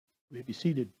You may be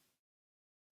seated.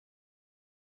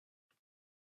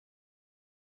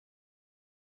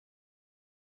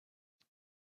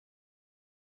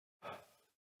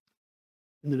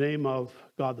 In the name of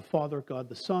God the Father, God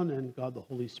the Son, and God the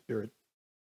Holy Spirit.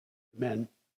 Amen.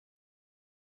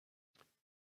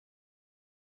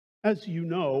 As you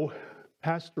know,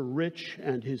 Pastor Rich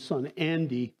and his son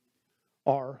Andy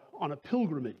are on a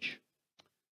pilgrimage.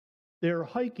 They're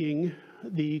hiking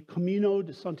the Camino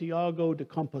de Santiago de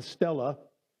Compostela.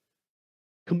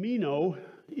 Camino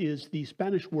is the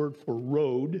Spanish word for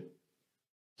road.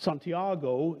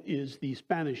 Santiago is the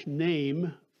Spanish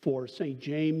name for St.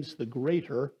 James the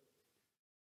Greater.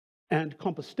 And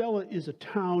Compostela is a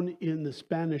town in the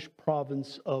Spanish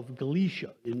province of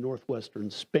Galicia in northwestern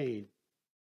Spain.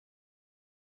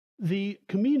 The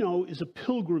Camino is a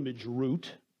pilgrimage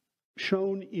route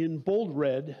shown in bold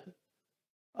red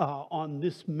on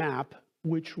this map,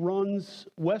 which runs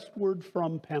westward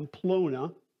from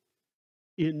Pamplona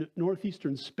in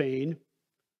northeastern Spain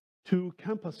to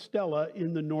Compostela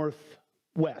in the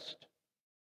northwest.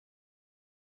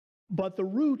 But the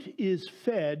route is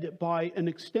fed by an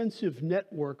extensive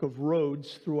network of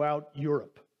roads throughout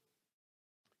Europe.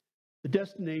 The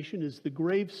destination is the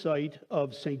gravesite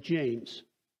of St. James.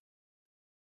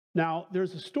 Now,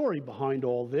 there's a story behind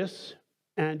all this,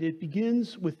 and it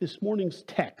begins with this morning's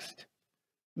text,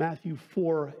 Matthew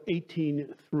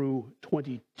 4:18 through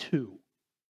 22.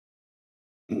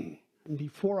 And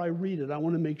before I read it, I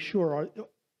want to make sure,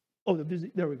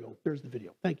 there we go, there's the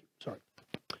video. Thank you, sorry.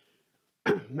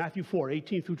 Matthew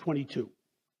 4:18 through 22.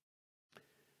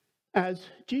 As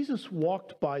Jesus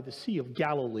walked by the Sea of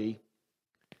Galilee,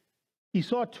 he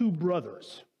saw two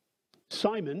brothers,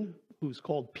 Simon, who's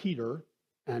called Peter,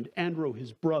 and Andrew,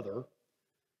 his brother,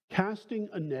 casting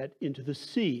a net into the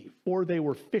sea, for they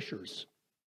were fishers.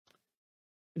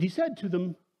 And he said to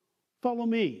them, "Follow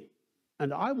me,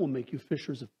 and I will make you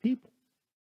fishers of people."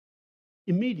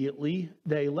 Immediately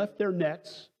they left their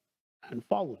nets and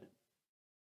followed him.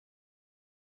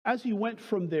 As he went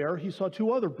from there, he saw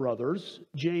two other brothers,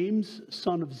 James,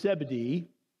 son of Zebedee,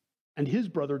 and his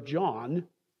brother John,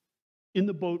 in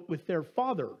the boat with their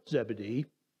father Zebedee,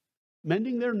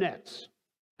 mending their nets,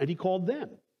 and he called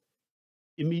them.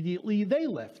 Immediately they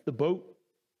left the boat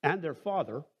and their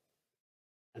father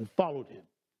and followed him.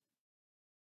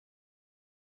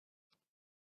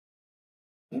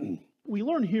 We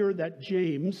learn here that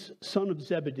James, son of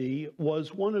Zebedee,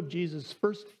 was one of Jesus'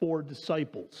 first four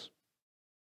disciples.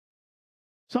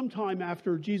 Sometime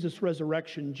after Jesus'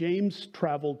 resurrection, James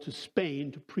traveled to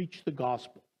Spain to preach the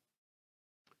gospel.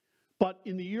 But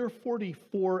in the year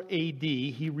 44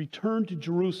 AD, he returned to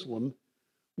Jerusalem,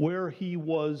 where he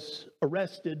was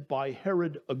arrested by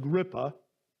Herod Agrippa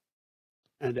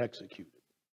and executed.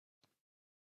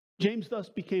 James thus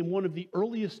became one of the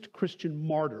earliest Christian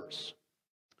martyrs.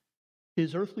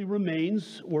 His earthly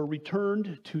remains were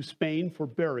returned to Spain for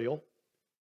burial,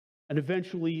 and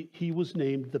eventually he was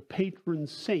named the patron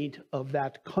saint of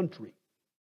that country.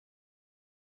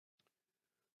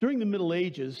 During the Middle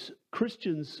Ages,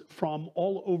 Christians from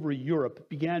all over Europe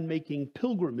began making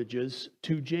pilgrimages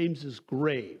to James's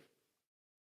grave.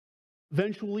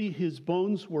 Eventually, his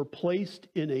bones were placed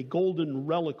in a golden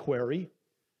reliquary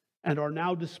and are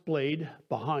now displayed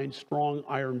behind strong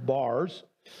iron bars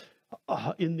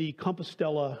in the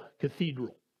Compostela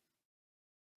Cathedral.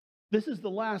 This is the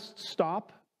last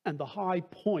stop and the high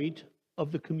point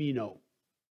of the Camino.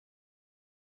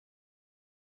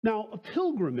 Now, a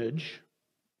pilgrimage,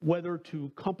 whether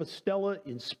to Compostela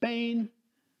in Spain,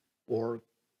 or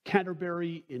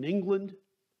Canterbury in England,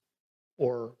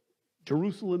 or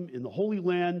Jerusalem in the Holy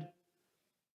Land,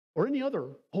 or any other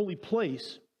holy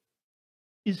place,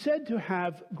 is said to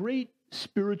have great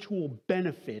spiritual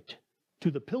benefit to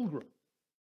the pilgrim.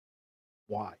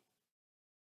 Why?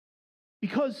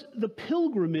 Because the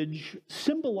pilgrimage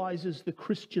symbolizes the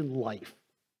Christian life,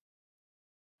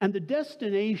 and the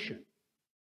destination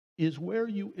is where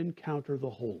you encounter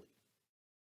the holy.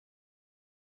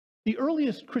 The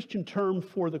earliest Christian term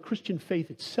for the Christian faith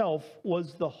itself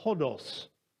was the hodos,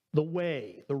 the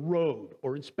way, the road,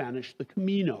 or in Spanish, the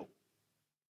camino.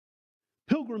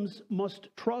 Pilgrims must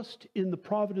trust in the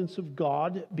providence of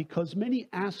God because many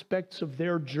aspects of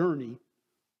their journey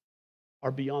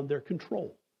are beyond their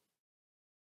control.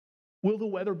 Will the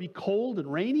weather be cold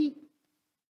and rainy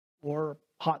or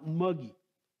hot and muggy?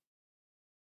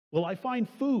 Will I find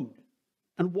food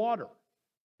and water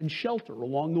and shelter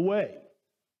along the way?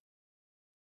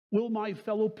 Will my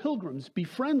fellow pilgrims be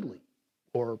friendly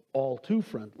or all too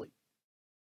friendly?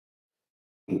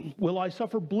 Will I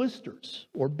suffer blisters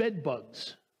or bed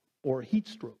bugs or heat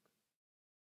stroke?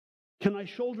 Can I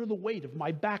shoulder the weight of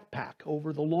my backpack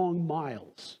over the long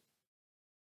miles?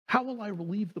 How will I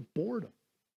relieve the boredom?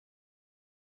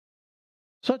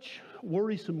 Such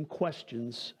worrisome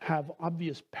questions have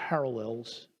obvious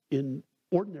parallels in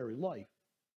ordinary life.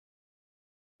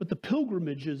 But the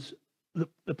pilgrimage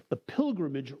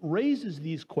raises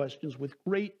these questions with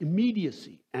great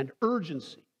immediacy and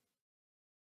urgency.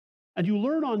 And you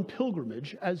learn on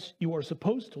pilgrimage, as you are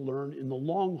supposed to learn in the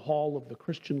long haul of the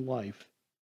Christian life,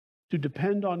 to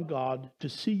depend on God to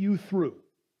see you through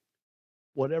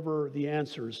whatever the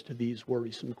answers to these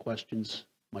worrisome questions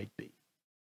might be.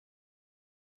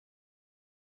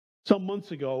 Some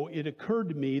months ago, it occurred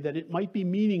to me that it might be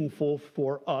meaningful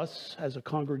for us as a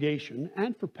congregation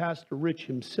and for Pastor Rich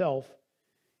himself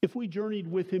if we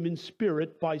journeyed with him in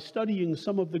spirit by studying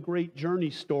some of the great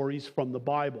journey stories from the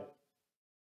Bible.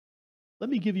 Let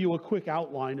me give you a quick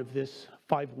outline of this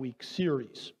 5-week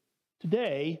series.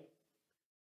 Today,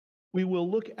 we will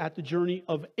look at the journey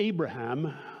of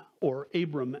Abraham, or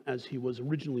Abram as he was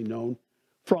originally known,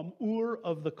 from Ur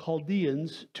of the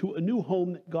Chaldeans to a new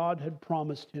home that God had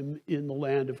promised him in the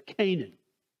land of Canaan.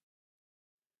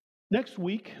 Next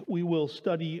week, we will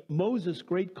study Moses'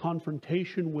 great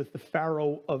confrontation with the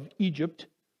Pharaoh of Egypt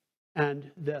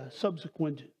and the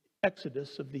subsequent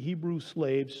exodus of the Hebrew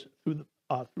slaves through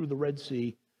the Red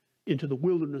Sea into the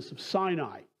wilderness of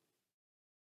Sinai.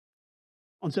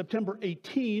 On September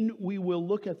 18, we will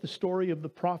look at the story of the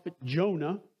prophet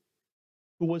Jonah,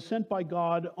 who was sent by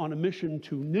God on a mission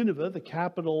to Nineveh, the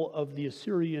capital of the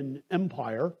Assyrian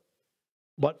Empire,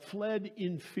 but fled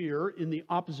in fear in the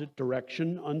opposite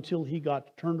direction until he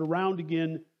got turned around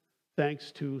again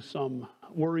thanks to some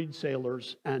worried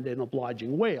sailors and an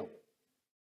obliging whale.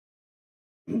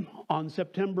 On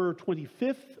September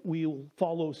 25th, we will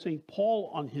follow St.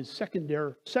 Paul on his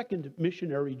second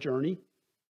missionary journey,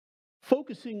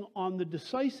 focusing on the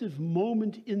decisive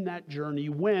moment in that journey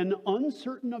when,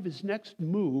 uncertain of his next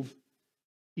move,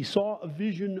 he saw a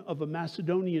vision of a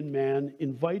Macedonian man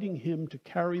inviting him to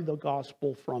carry the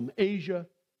gospel from Asia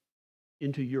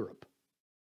into Europe.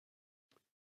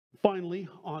 Finally,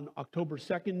 on October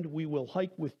 2nd, we will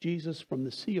hike with Jesus from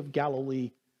the Sea of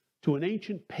Galilee to an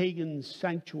ancient pagan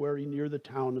sanctuary near the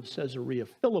town of Caesarea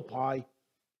Philippi,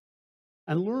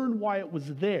 and learn why it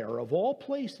was there, of all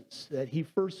places, that he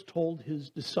first told his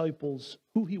disciples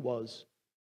who he was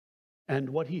and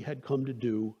what he had come to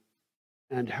do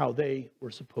and how they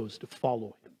were supposed to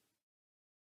follow him.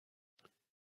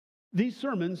 These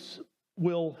sermons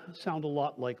will sound a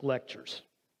lot like lectures.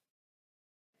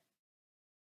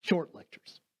 Short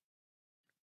lectures.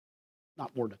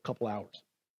 Not more than a couple hours.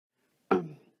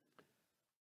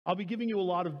 I'll be giving you a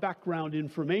lot of background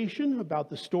information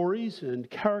about the stories and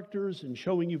characters and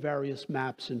showing you various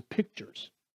maps and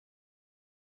pictures.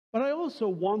 But I also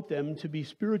want them to be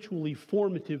spiritually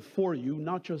formative for you,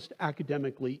 not just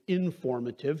academically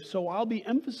informative. So I'll be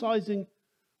emphasizing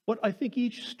what I think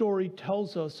each story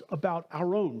tells us about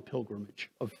our own pilgrimage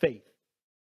of faith.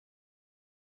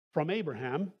 From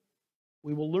Abraham,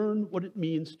 we will learn what it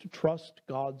means to trust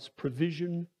God's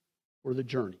provision for the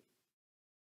journey.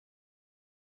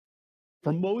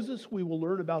 From Moses, we will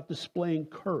learn about displaying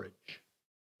courage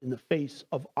in the face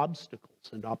of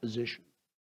obstacles and opposition.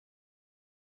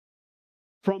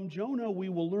 From Jonah, we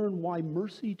will learn why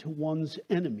mercy to one's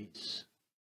enemies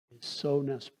is so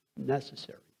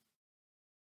necessary.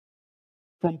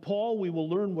 From Paul, we will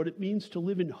learn what it means to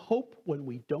live in hope when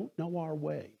we don't know our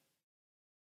way.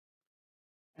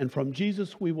 And from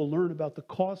Jesus, we will learn about the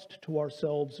cost to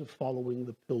ourselves of following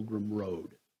the pilgrim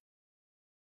road.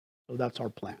 So that's our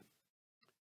plan.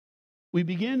 We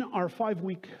begin our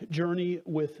 5-week journey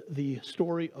with the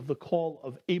story of the call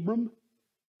of Abram,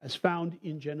 as found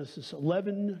in Genesis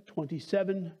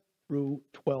 11:27 through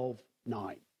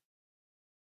 12:9.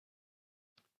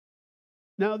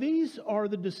 Now these are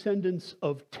the descendants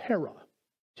of Terah.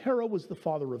 Terah was the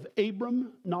father of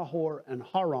Abram, Nahor, and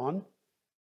Haran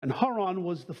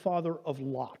was the father of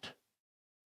Lot.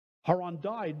 Haran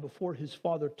died before his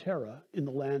father Terah in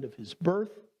the land of his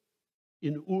birth,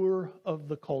 in Ur of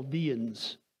the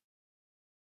Chaldeans.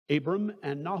 Abram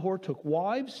and Nahor took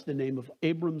wives. The name of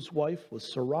Abram's wife was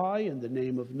Sarai, and the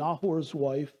name of Nahor's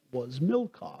wife was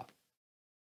Milcah.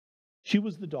 She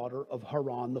was the daughter of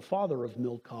Haran, the father of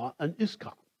Milcah and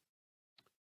Iscah.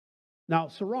 Now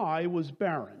Sarai was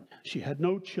barren. She had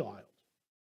no child.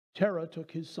 Terah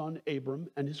took his son Abram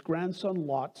and his grandson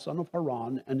Lot, son of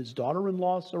Haran, and his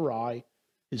daughter-in-law Sarai,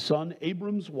 his son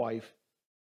Abram's wife,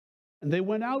 and they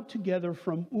went out together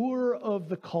from Ur of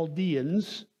the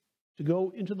Chaldeans to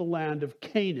go into the land of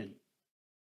Canaan.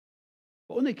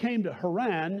 But when they came to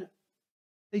Haran,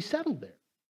 they settled there.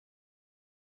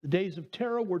 The days of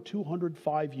Terah were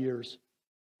 205 years,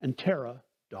 and Terah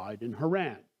died in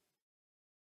Haran.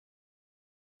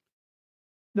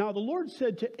 Now the Lord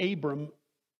said to Abram,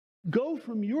 "Go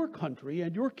from your country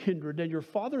and your kindred and your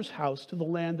father's house to the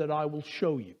land that I will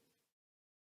show you.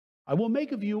 I will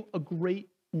make of you a great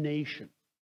nation,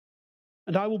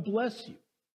 and I will bless you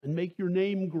and make your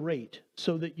name great,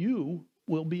 so that you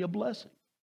will be a blessing.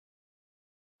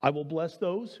 I will bless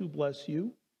those who bless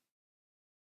you.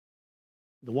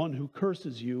 The one who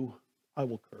curses you, I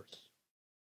will curse.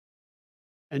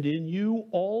 And in you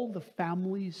all the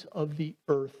families of the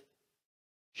earth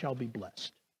shall be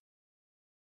blessed."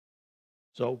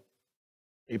 So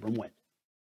Abram went,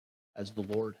 as the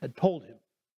Lord had told him,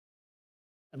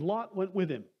 and Lot went with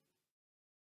him.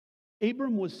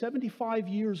 Abram was 75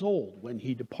 years old when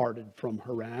he departed from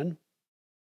Haran.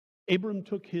 Abram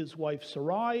took his wife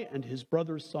Sarai and his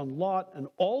brother's son Lot and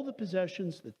all the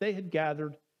possessions that they had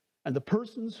gathered and the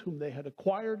persons whom they had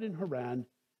acquired in Haran,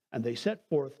 and they set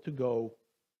forth to go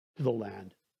to the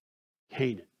land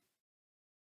Canaan.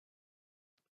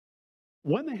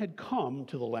 When they had come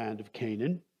to the land of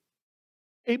Canaan,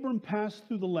 Abram passed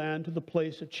through the land to the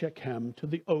place at Shechem, to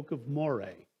the oak of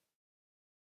Moreh.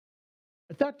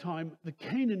 At that time, the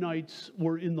Canaanites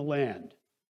were in the land.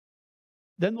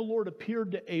 Then the Lord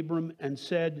appeared to Abram and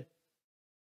said,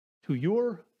 "To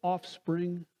your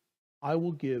offspring I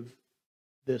will give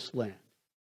this land."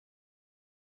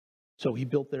 So he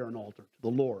built there an altar to the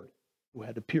Lord who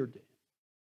had appeared to him.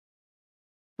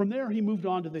 From there he moved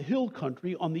on to the hill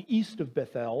country on the east of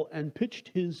Bethel and pitched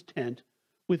his tent,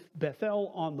 with Bethel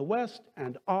on the west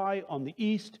and Ai on the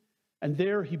east, and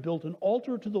there he built an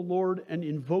altar to the Lord and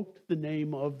invoked the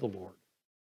name of the Lord.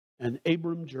 And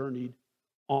Abram journeyed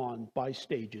on by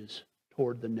stages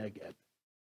toward the Negeb.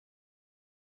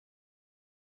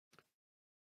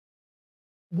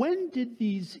 When did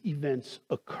these events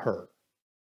occur?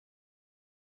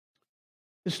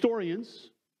 Historians,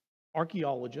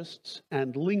 archaeologists,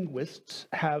 and linguists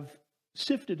have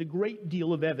sifted a great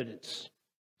deal of evidence.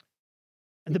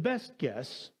 And the best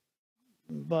guess,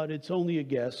 but it's only a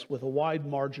guess with a wide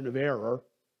margin of error,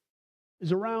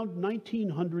 is around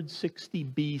 1960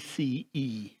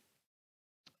 BCE.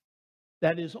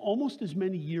 That is almost as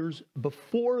many years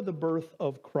before the birth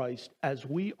of Christ as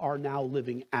we are now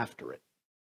living after it.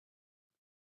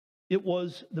 It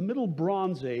was the Middle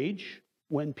Bronze Age,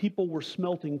 when people were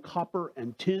smelting copper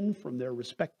and tin from their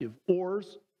respective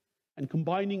ores and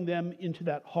combining them into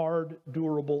that hard,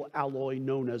 durable alloy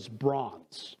known as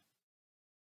bronze.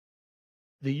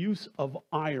 The use of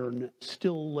iron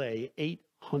still lay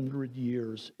 800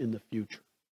 years in the future.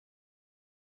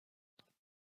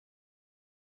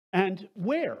 And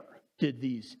where did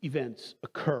these events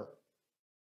occur?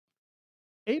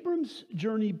 Abram's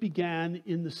journey began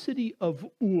in the city of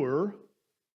Ur,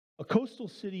 a coastal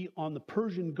city on the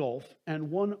Persian Gulf and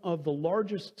one of the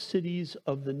largest cities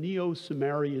of the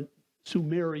Neo-Sumerian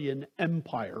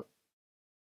Empire.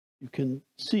 You can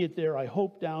see it there, I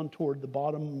hope, down toward the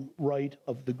bottom right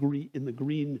of the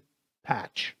green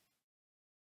patch.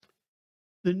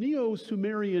 The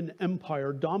Neo-Sumerian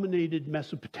Empire dominated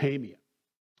Mesopotamia,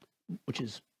 which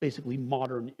is basically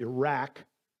modern Iraq,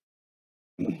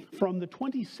 from the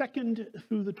 22nd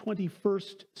through the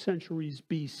 21st centuries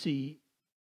BC.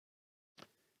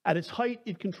 At its height,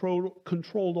 it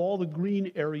controlled all the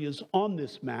green areas on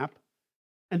this map,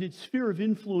 and its sphere of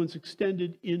influence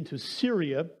extended into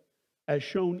Syria, as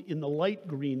shown in the light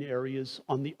green areas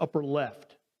on the upper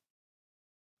left.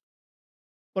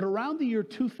 But around the year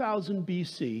 2000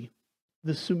 BC,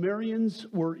 the Sumerians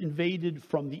were invaded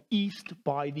from the east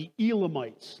by the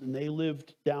Elamites, and they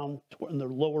lived down in the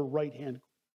lower right-hand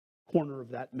corner of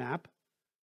that map.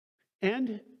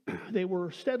 And they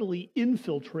were steadily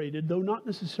infiltrated, though not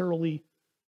necessarily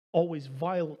always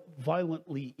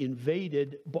violently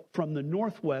invaded, but from the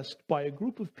northwest by a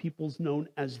group of peoples known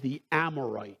as the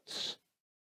Amorites,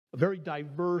 a very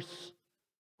diverse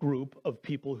group of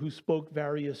people who spoke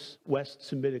various West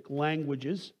Semitic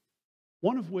languages,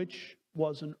 one of which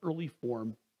was an early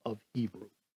form of Hebrew.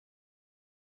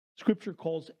 Scripture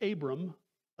calls Abram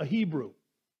a Hebrew,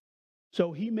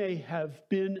 so he may have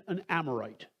been an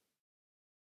Amorite.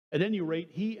 At any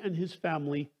rate, he and his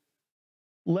family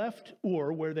left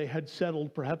Ur, where they had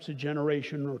settled perhaps a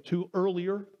generation or two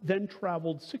earlier, then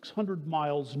traveled 600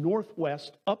 miles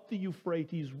northwest up the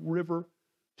Euphrates River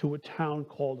to a town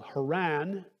called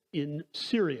Haran in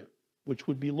Syria, which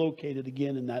would be located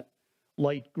again in that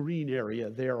light green area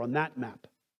there on that map.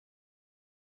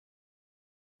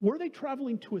 Were they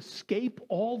traveling to escape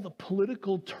all the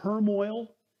political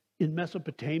turmoil in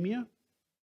Mesopotamia,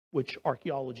 which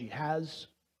archaeology has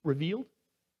revealed?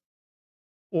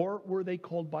 Or were they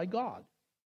called by God,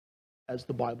 as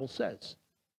the Bible says?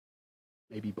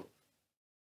 Maybe both.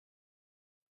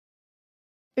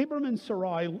 Abram and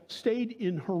Sarai stayed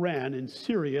in Haran in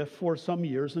Syria for some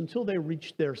years until they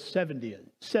reached their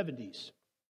 70s.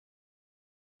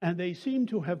 And they seem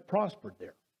to have prospered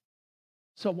there.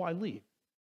 So why leave?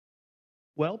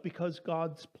 Well, because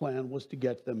God's plan was to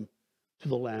get them to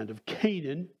the land of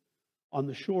Canaan on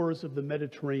the shores of the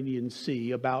Mediterranean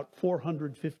Sea, about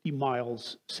 450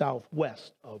 miles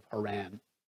southwest of Haran,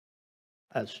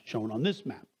 as shown on this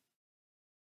map.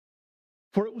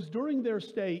 For it was during their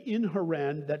stay in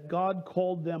Haran that God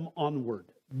called them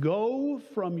onward. Go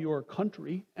from your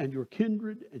country and your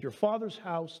kindred and your father's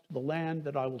house to the land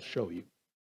that I will show you.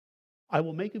 I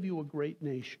will make of you a great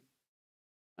nation,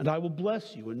 and I will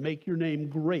bless you and make your name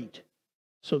great,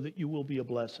 so that you will be a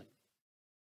blessing.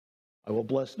 I will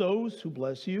bless those who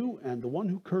bless you, and the one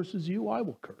who curses you I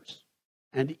will curse.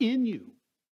 And in you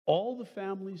all the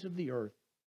families of the earth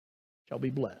shall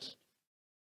be blessed.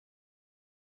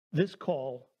 This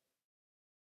call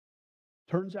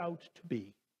turns out to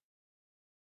be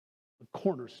the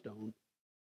cornerstone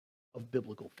of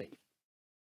biblical faith.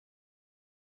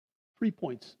 3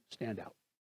 points stand out.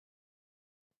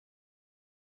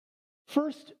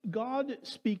 First, God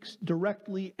speaks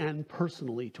directly and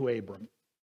personally to Abram.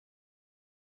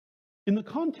 In the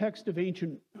context of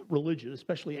ancient religion,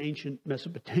 especially ancient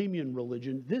Mesopotamian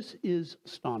religion, this is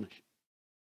astonishing.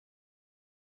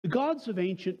 The gods of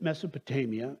ancient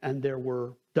Mesopotamia, and there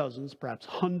were dozens, perhaps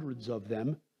hundreds of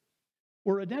them,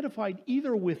 were identified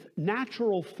either with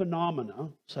natural phenomena,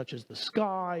 such as the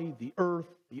sky, the earth,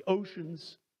 the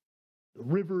oceans, the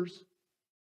rivers,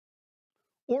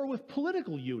 or with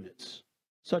political units,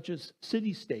 such as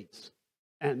city-states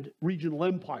and regional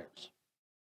empires.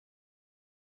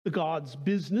 The gods'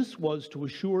 business was to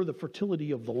assure the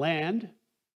fertility of the land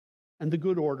and the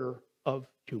good order of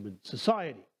human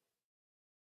society.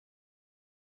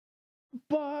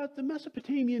 But the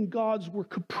Mesopotamian gods were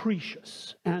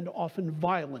capricious and often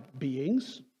violent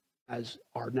beings, as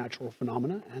are natural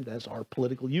phenomena and as are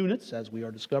political units, as we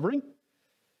are discovering.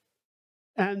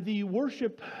 And the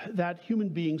worship that human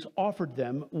beings offered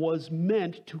them was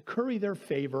meant to curry their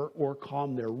favor or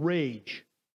calm their rage.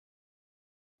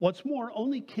 What's more,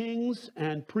 only kings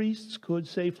and priests could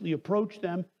safely approach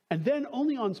them, and then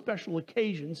only on special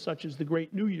occasions, such as the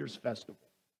Great New Year's Festival.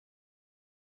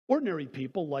 Ordinary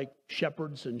people, like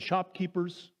shepherds and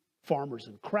shopkeepers, farmers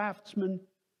and craftsmen,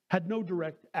 had no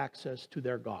direct access to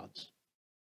their gods.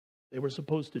 They were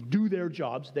supposed to do their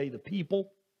jobs, they the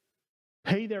people,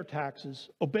 pay their taxes,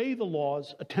 obey the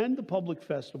laws, attend the public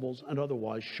festivals, and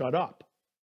otherwise shut up.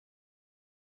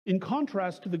 In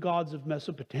contrast to the gods of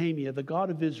Mesopotamia, the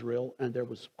God of Israel, and there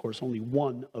was, of course, only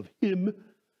one of him,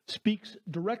 speaks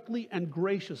directly and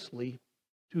graciously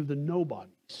to the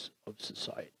nobodies of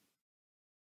society,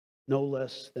 no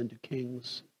less than to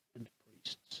kings and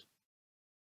priests.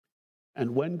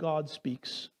 And when God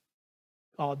speaks,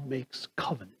 God makes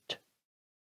covenant.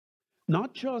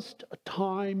 Not just a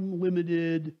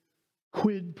time-limited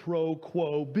quid pro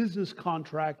quo business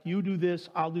contract, you do this,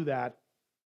 I'll do that,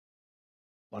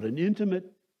 but an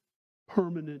intimate,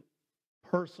 permanent,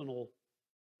 personal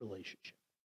relationship.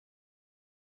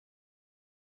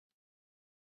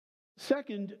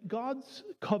 Second, God's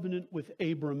covenant with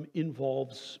Abram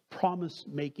involves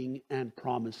promise-making and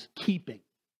promise-keeping.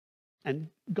 And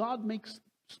God makes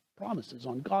promises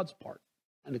on God's part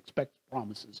and expects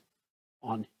promises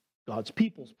on God's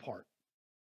people's part.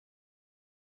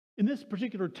 In this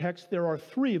particular text, there are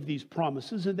 3 of these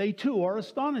promises, and they too are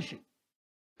astonishing.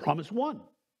 Promise 1.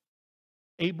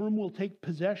 Abram will take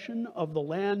possession of the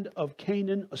land of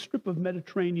Canaan, a strip of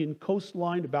Mediterranean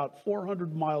coastline about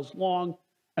 400 miles long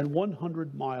and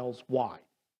 100 miles wide,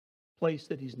 a place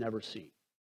that he's never seen,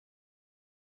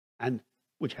 and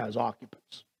which has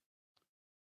occupants.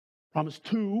 Promise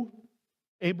 2,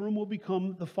 Abram will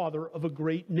become the father of a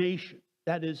great nation.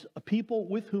 That is, a people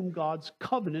with whom God's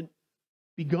covenant,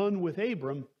 begun with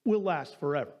Abram, will last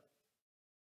forever.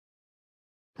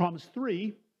 Promise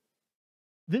 3,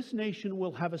 this nation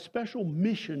will have a special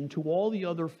mission to all the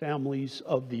other families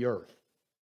of the earth.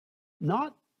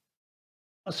 Not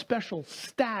a special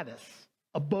status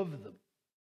above them,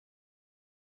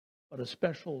 but a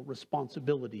special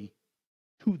responsibility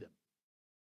to them.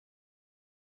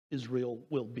 Israel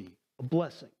will be a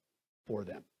blessing for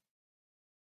them.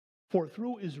 For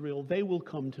through Israel, they will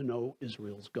come to know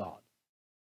Israel's God.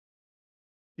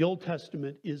 The Old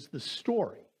Testament is the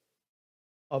story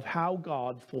of how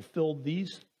God fulfilled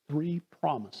these 3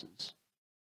 promises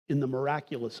in the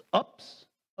miraculous ups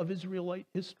of Israelite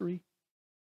history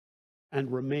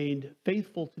and remained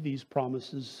faithful to these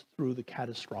promises through the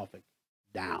catastrophic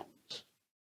downs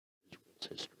of Israel's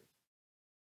history.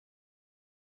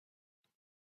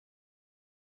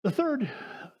 The third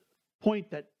point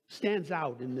that stands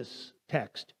out in this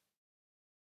text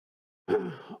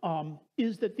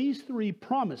is that these three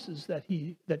promises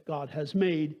that God has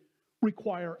made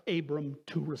require Abram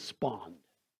to respond.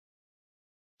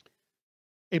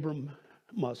 Abram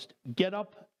must get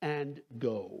up and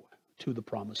go to the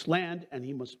promised land, and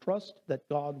he must trust that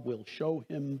God will show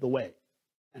him the way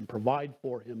and provide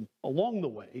for him along the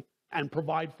way and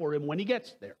provide for him when he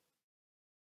gets there.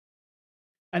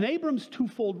 And Abram's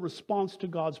twofold response to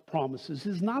God's promises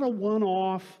is not a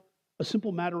one-off, a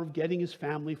simple matter of getting his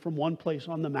family from one place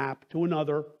on the map to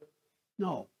another.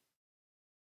 No.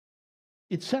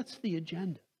 It sets the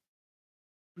agenda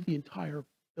for the entire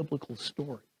biblical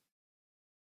story.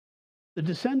 The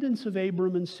descendants of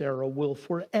Abram and Sarah will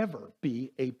forever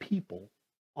be a people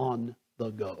on the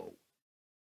go.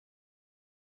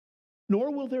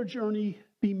 Nor will their journey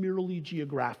be merely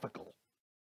geographical.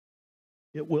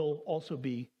 It will also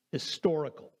be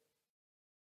historical.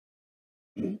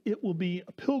 It will be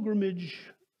a pilgrimage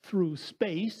through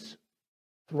space,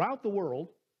 throughout the world,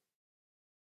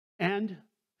 and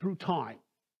through time,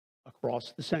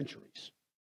 across the centuries.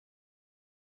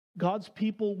 God's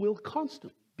people will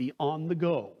constantly be on the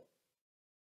go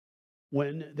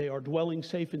when they are dwelling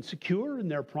safe and secure in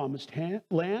their promised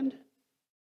land,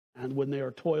 and when they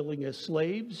are toiling as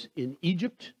slaves in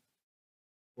Egypt,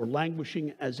 or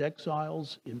languishing as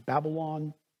exiles in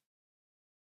Babylon,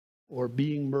 or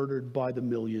being murdered by the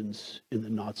millions in the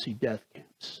Nazi death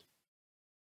camps.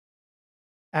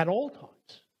 At all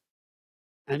times,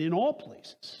 and in all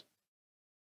places,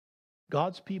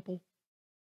 God's people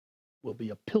will be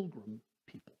a pilgrim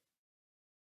people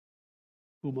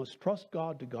who must trust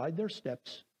God to guide their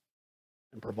steps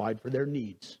and provide for their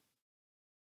needs.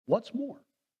 What's more,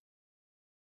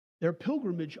 their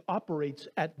pilgrimage operates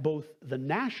at both the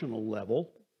national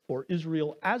level, for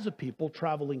Israel as a people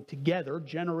traveling together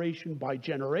generation by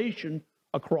generation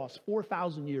across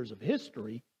 4,000 years of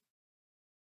history,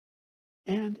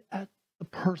 and at the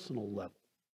personal level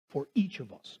for each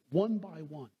of us, one by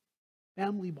one,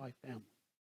 family by family,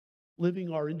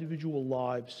 living our individual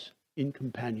lives in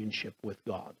companionship with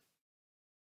God.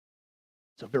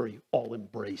 It's a very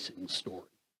all-embracing story.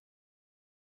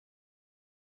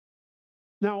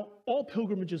 Now, all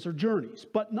pilgrimages are journeys,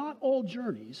 but not all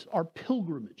journeys are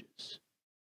pilgrimages.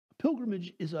 A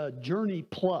pilgrimage is a journey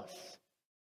plus.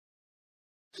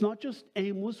 It's not just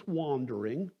aimless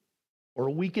wandering or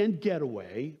a weekend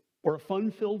getaway or a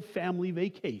fun-filled family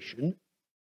vacation.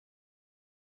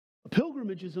 A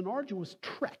pilgrimage is an arduous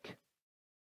trek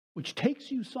which takes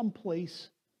you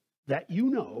someplace that you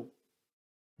know,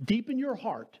 deep in your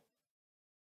heart,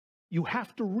 you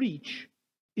have to reach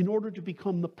in order to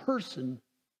become the person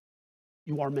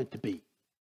you are meant to be.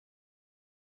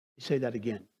 I say that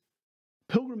again.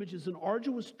 Pilgrimage is an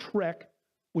arduous trek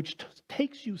which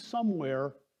takes you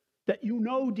somewhere that you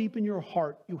know deep in your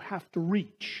heart you have to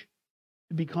reach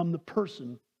to become the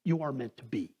person you are meant to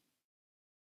be.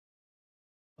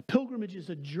 A pilgrimage is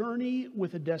a journey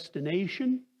with a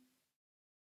destination,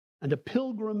 and a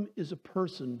pilgrim is a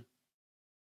person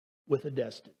with a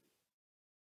destiny.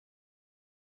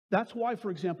 That's why,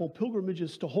 for example,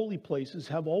 pilgrimages to holy places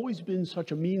have always been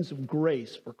such a means of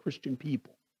grace for Christian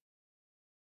people.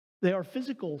 They are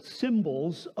physical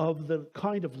symbols of the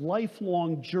kind of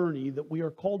lifelong journey that we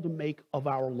are called to make of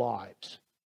our lives.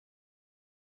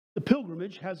 The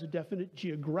pilgrimage has a definite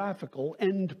geographical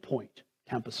end point,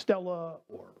 Compostela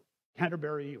or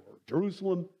Canterbury or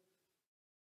Jerusalem,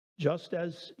 just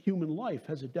as human life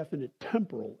has a definite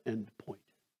temporal end point,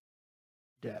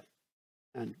 death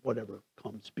and whatever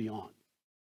comes beyond.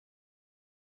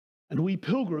 And we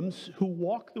pilgrims who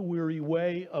walk the weary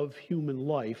way of human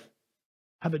life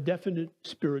have a definite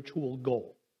spiritual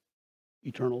goal,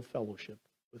 eternal fellowship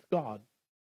with God.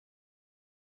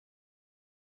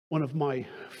 One of my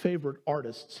favorite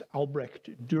artists, Albrecht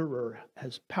Dürer,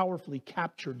 has powerfully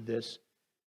captured this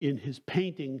in his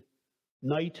painting,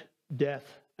 Night,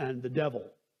 Death, and the Devil.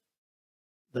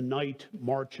 The knight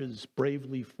marches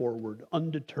bravely forward,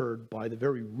 undeterred by the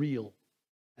very real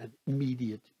and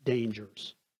immediate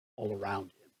dangers all around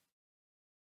him.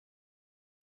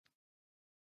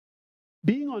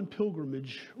 Being on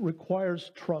pilgrimage requires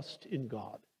trust in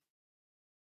God.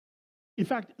 In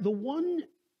fact, the one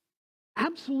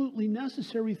absolutely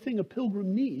necessary thing a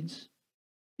pilgrim needs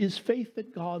is faith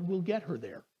that God will get her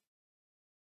there.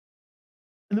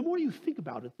 And the more you think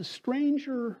about it, the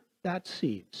stranger that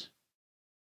seems.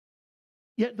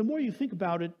 Yet the more you think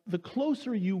about it, the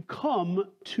closer you come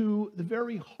to the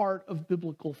very heart of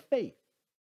biblical faith.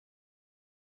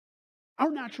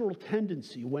 Our natural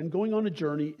tendency when going on a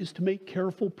journey is to make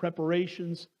careful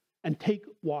preparations and take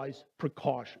wise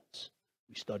precautions.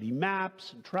 We study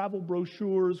maps and travel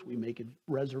brochures, we make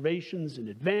reservations in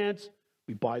advance,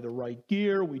 we buy the right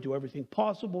gear, we do everything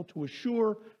possible to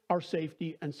assure our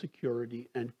safety and security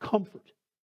and comfort.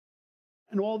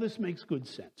 And all this makes good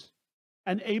sense.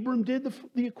 And Abram did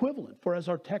the equivalent, for as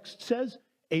our text says,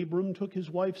 Abram took his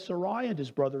wife Sarai and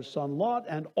his brother's son Lot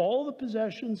and all the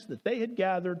possessions that they had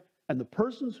gathered and the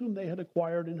persons whom they had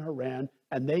acquired in Haran,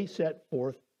 and they set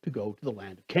forth to go to the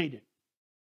land of Canaan.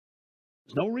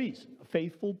 There's no reason a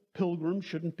faithful pilgrim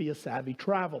shouldn't be a savvy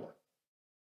traveler.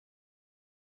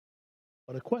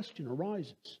 But a question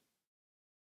arises.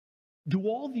 Do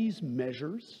all these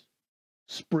measures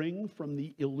spring from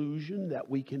the illusion that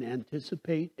we can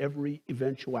anticipate every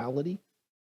eventuality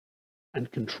and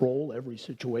control every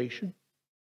situation?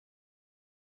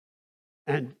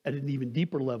 And at an even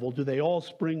deeper level, do they all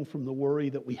spring from the worry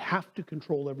that we have to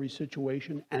control every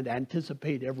situation and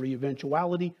anticipate every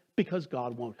eventuality because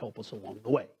God won't help us along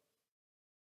the way?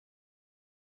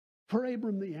 For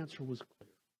Abram, the answer was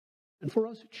clear. And for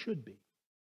us, it should be.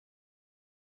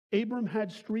 Abram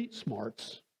had street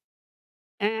smarts,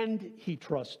 and he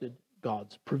trusted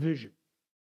God's provision.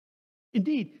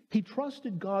 Indeed, he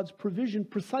trusted God's provision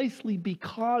precisely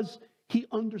because he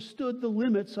understood the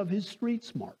limits of his street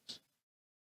smarts.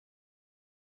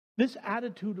 This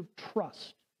attitude of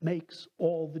trust makes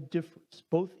all the difference,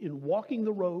 both in walking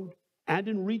the road and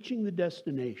in reaching the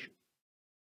destination.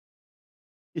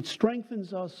 It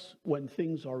strengthens us when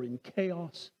things are in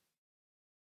chaos,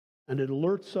 and it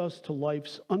alerts us to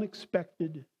life's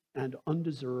unexpected and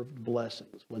undeserved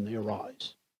blessings when they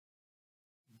arise.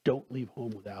 Don't leave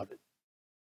home without it.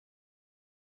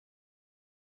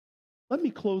 Let me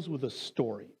close with a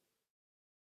story.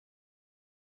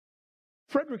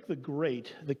 Frederick the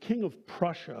Great, the King of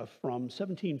Prussia from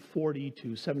 1740 to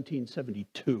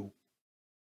 1772,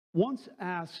 once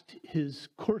asked his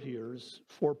courtiers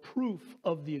for proof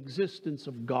of the existence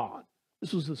of God.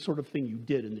 This was the sort of thing you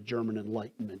did in the German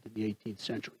Enlightenment in the 18th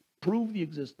century. Prove the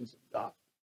existence of God.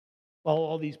 Well,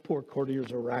 all these poor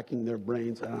courtiers are racking their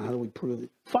brains. How do we prove it?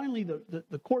 Finally,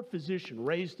 the court physician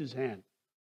raised his hand.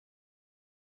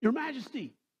 Your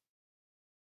Majesty,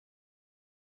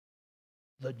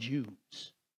 the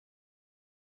Jews.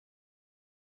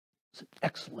 It's an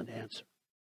excellent answer.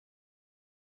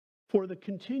 For the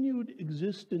continued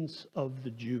existence of the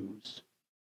Jews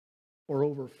for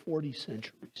over 40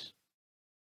 centuries,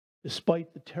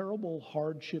 despite the terrible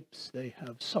hardships they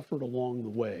have suffered along the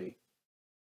way,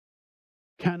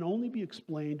 can only be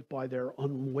explained by their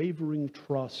unwavering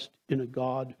trust in a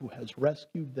God who has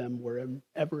rescued them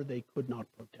wherever they could not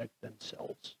protect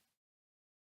themselves.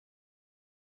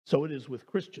 So it is with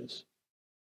Christians.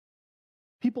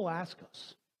 People ask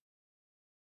us,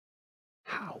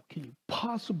 how can you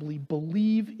possibly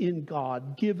believe in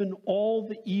God given all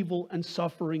the evil and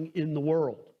suffering in the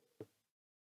world?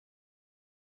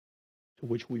 To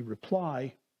which we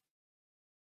reply,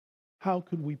 how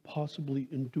could we possibly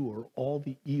endure all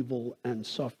the evil and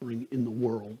suffering in the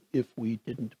world if we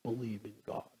didn't believe in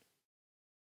God?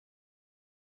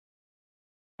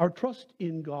 Our trust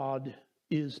in God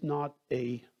is not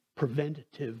a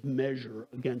preventative measure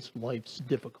against life's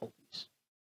difficulties.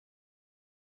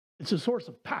 It's a source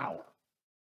of power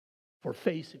for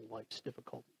facing life's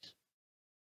difficulties.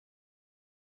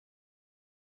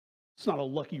 It's not a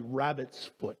lucky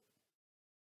rabbit's foot.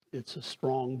 It's a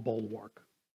strong bulwark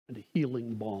and a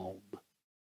healing balm.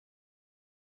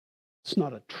 It's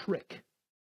not a trick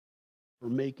for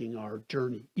making our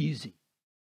journey easy.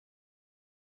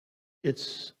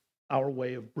 It's our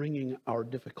way of bringing our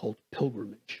difficult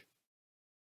pilgrimage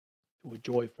to a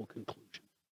joyful conclusion.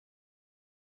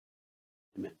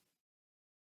 Amen.